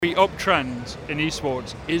The uptrend in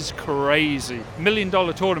esports is crazy. $1 million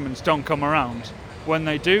tournaments don't come around. When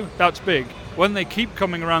they do, that's big. When they keep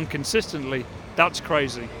coming around consistently, that's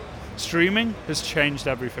crazy. Streaming has changed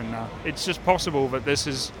everything now. It's just possible that this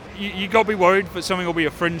is... You got to be worried that something will be a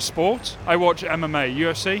fringe sport. I watch MMA,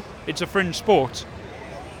 UFC. It's a fringe sport.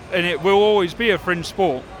 And it will always be a fringe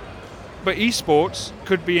sport. But esports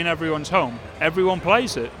could be in everyone's home. Everyone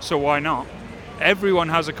plays it, so why not? Everyone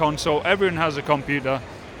has a console, everyone has a computer,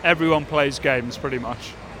 everyone plays games pretty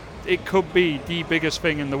much. It could be the biggest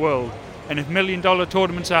thing in the world. And if $1 million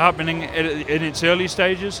tournaments are happening in its early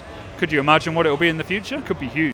stages, could you imagine what it will be in the future? Could be huge.